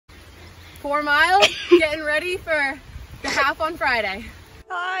4 miles, getting ready for the half on Friday.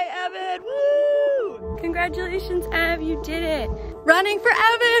 Hi, Evan, woo! Congratulations, Ev, you did it. Running for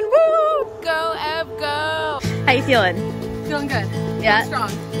Evan, woo! Go, Ev, go! How you feeling? Feeling good. Yeah? Feeling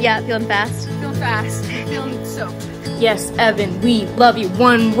strong. Yeah, feeling fast? Feeling fast. Feeling soaked. Yes, Evan, we love you.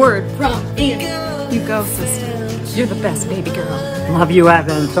 One word from Ian. You go, sister. You're the best baby girl. Love you,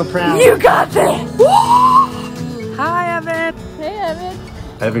 Evan. So proud. You got this! Woo! Hi, Evan. Hey, Evan.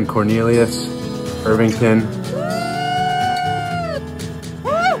 Evan Cornelius, Irvington.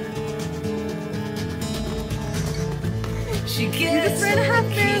 You just ran a half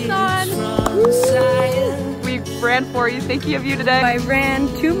marathon. We ran for you, thinking of you today. I ran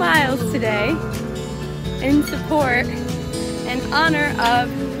 2 miles today in support and honor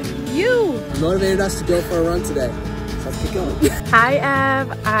of you. Motivated us to go for a run today. So let's keep going. Hi,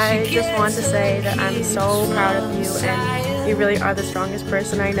 Ev. I just want to say that I'm so proud of you and you really are the strongest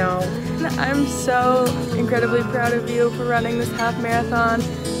person I know. I'm so incredibly proud of you for running this half marathon,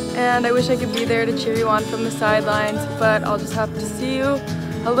 and I wish I could be there to cheer you on from the sidelines, but I'll just have to see you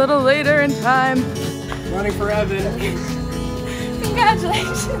a little later in time. Running for Evan.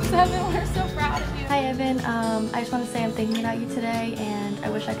 Congratulations, Evan. We're so proud of you. Hi, Evan. I just want to say I'm thinking about you today, and I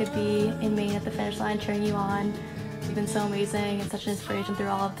wish I could be in Maine at the finish line cheering you on. You've been so amazing and such an inspiration through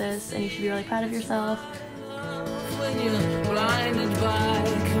all of this, and you should be really proud of yourself.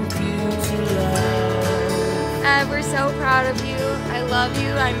 We're so proud of you. I love you.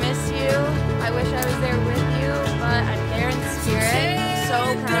 I miss you. I wish I was there with you, but I'm there in spirit. I'm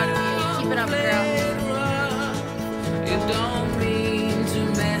so proud of you. Keep it up, girl.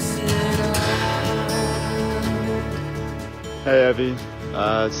 Hey Evie,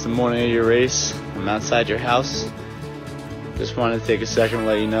 it's the morning of your race. I'm outside your house. Just wanted to take a second to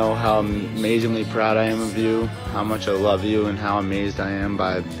let you know how amazingly proud I am of you, how much I love you, and how amazed I am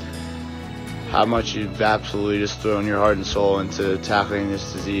by how much you've absolutely just thrown your heart and soul into tackling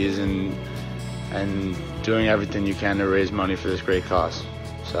this disease and doing everything you can to raise money for this great cause.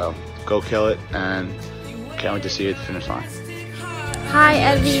 So go kill it, and can't wait to see you at the finish line. Hi,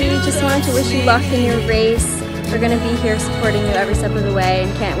 Evie. Just wanted to wish you luck in your race. We're going to be here supporting you every step of the way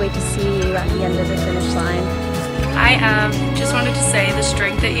and can't wait to see you at the end of the finish line. Hi, Ev. Just wanted to say the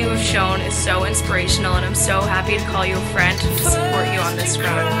strength that you have shown is so inspirational, and I'm so happy to call you a friend and to support you on this run.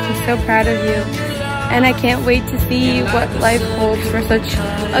 I'm so proud of you, and I can't wait to see what life holds for such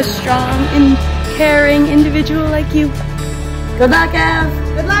a strong and caring individual like you. Good luck, Ev!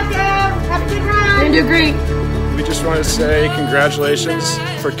 Good luck, Ev! Have a good run! You're doing great! We just want to say congratulations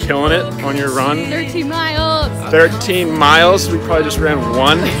for killing it on your run. 13 miles. 13 miles. We probably just ran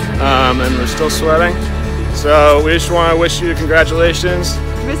 1, and we're still sweating. So we just want to wish you congratulations.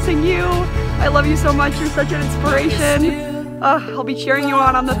 Missing you. I love you so much. You're such an inspiration. I'll be cheering you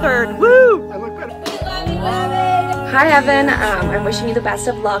on the 3rd. Woo! Hi, Evan. I'm wishing you the best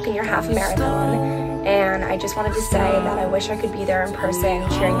of luck in your half marathon. And I just wanted to say that I wish I could be there in person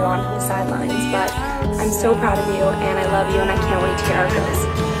cheering you on from the sidelines. But I'm so proud of you, and I love you, and I can't wait to hear how it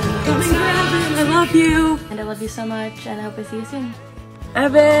goes. I love you. And I love you so much, and I hope I see you soon.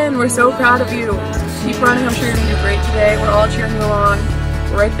 Evan, we're so proud of you. Keep running. I'm sure you're going to do great today. We're all cheering you on.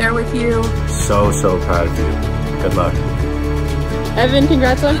 We're right there with you. So proud of you. Good luck. Evan,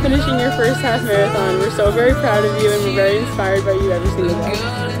 congrats on finishing your first half marathon. We're so very proud of you, and we're very inspired by you every single day.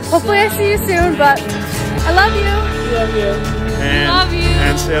 Hopefully I see you soon, but I love you. We love you. And, love you.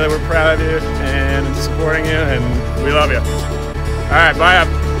 And say that we're proud of you and supporting you, and we love you. All right, bye, Ev.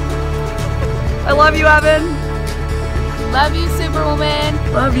 I love you, Evan. Love you, Superwoman.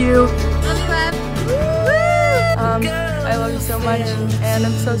 Love you. Love you, Ev. I love you so much, and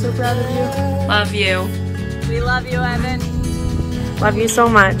I'm so proud of you. Love you. We love you, Evan. Love you so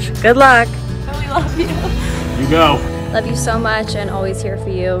much. Good luck. We love you. You go. Love you so much and always here for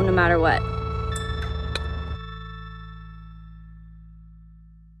you no matter what.